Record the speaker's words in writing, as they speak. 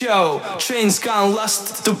Yo, trains gone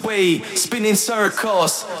lost the way, spinning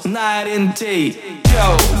circles, night and day.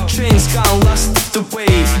 Yo, trains gone lost the way,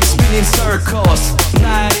 spinning circles,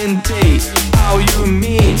 night and day. How you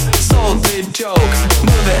mean? So the joke,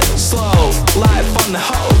 moving slow, life on the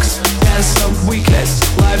hoax. Dance of weakness,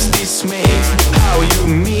 life's dismay. How you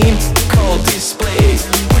mean? Cold display.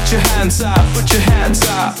 Put your hands up, put your hands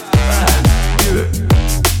up. Yeah.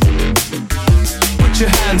 Put your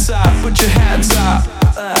hands up, put your hands up.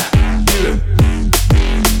 Yeah.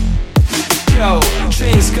 Yo,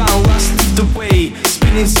 trains gone lost the way,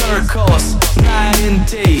 spinning circles, night and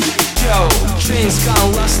day. Yo, trains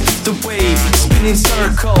gone lost the way, spinning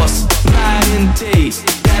circles, night and day.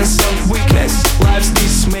 Dance of weakness, life's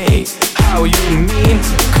dismay. How you mean?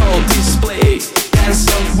 Cold display. Dance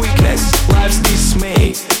of weakness, life's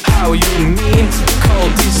dismay. How you mean?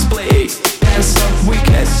 Cold display. Dance of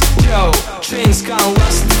weakness. Yo, trains gone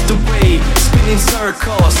lost the way, spinning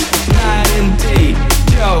circles, night and day.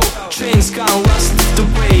 Yo, trains gone lost the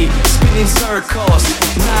way, spinning circles,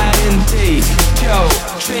 night and day. Yo,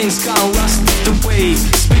 trains gone lost the way,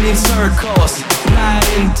 spinning circles, night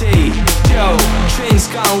and day. Yo, trains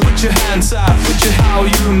gone, put your hands up, put your how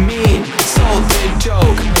you mean. So the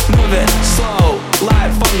joke, move it slow,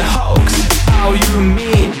 life on the hoax. How you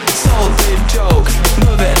mean? So the joke,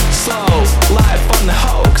 move it slow, life on the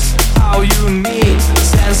hoax. How you mean?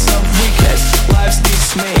 Sense of weakness, life's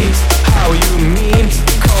dismay. How you mean?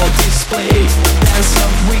 Cold display. Dance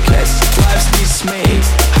of weakness, life's dismay.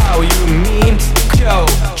 How you mean? Yo,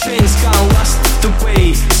 trains gone lost the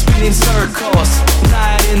way, spinning circles,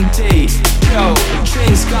 night and day. Yo,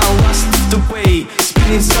 trains gone lost the way,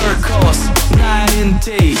 spinning circles, night and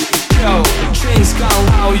day. Yo, trains gone,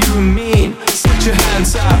 how you mean? Put your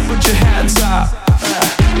hands up, put your hands up.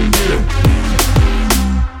 Yeah.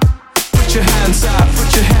 Put your hands up,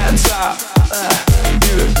 put your hands up.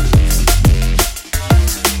 Yeah.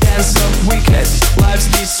 Dance of weakness, life's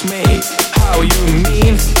dismay. How you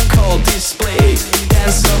mean? Cold display.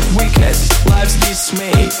 Dance of weakness, life's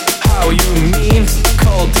dismay. How you mean?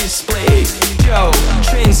 Cold display. Yo,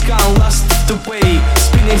 trains gone lost the way,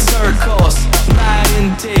 spinning circles, night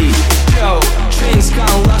and day. Yo, trains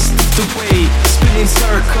gone lost the way, spinning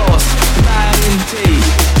circles, night and day.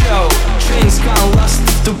 Yo, trains gone lost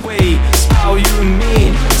the way. How you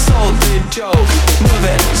mean? So the joke, move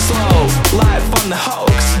it slow, life on the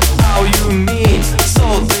hoax. How you mean?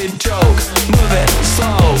 So the joke, move it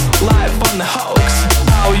slow, life on the hoax.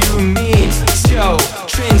 How you mean? Yo,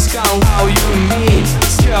 trains gone, how you mean?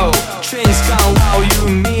 Yo, trains gone, how you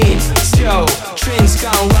mean? Yo, trains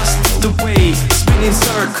gone lost the way, spinning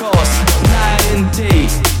circles, night and day.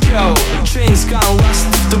 Yo, trains gone lost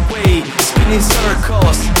the way, spinning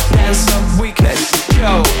circles, dance of weakness.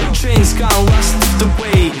 Yo, trains gone lost the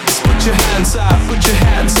way. Put your hands up, put your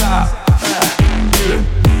hands up. Yeah.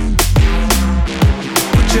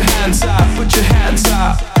 Put your hands up, put your hands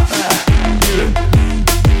up. Yeah.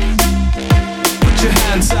 Put your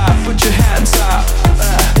hands up, put your hands up.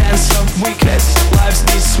 Dance of weakness, life's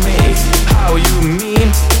dismay. How you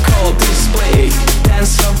mean? Cold display.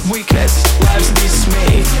 Dance of weakness, life's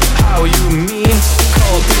dismay. How you mean?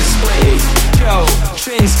 Cold display. Yo,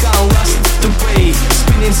 trains gone lost the way,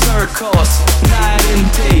 spinning circles, night and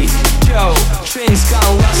day. Yo, trains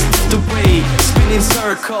gone lost the way, spinning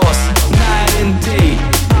circles, night and day.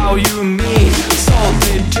 How you mean? Sold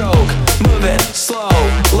the joke, move it slow,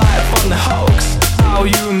 life on the hoax. How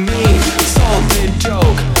you mean? Sold the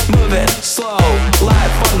joke, move it slow,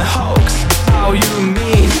 life on the hoax. How you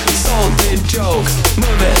mean? Sold the joke,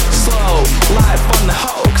 move it slow, life on the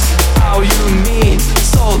hoax. How you mean?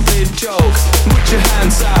 Sold the joke. Put your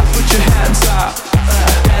hands up, put your hands up.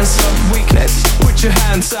 Dance of weakness. Put your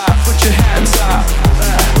hands up, put your hands up.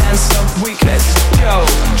 Dance of weakness. Yo,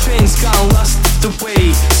 trains gone lost the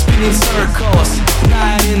way, spinning circles,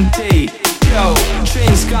 night and day. Yo,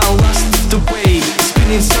 trains gone lost the way,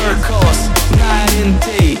 spinning circles, night and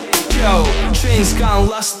day. Yo, trains gone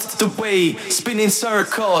lost the way, spinning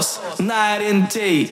circles, night and day.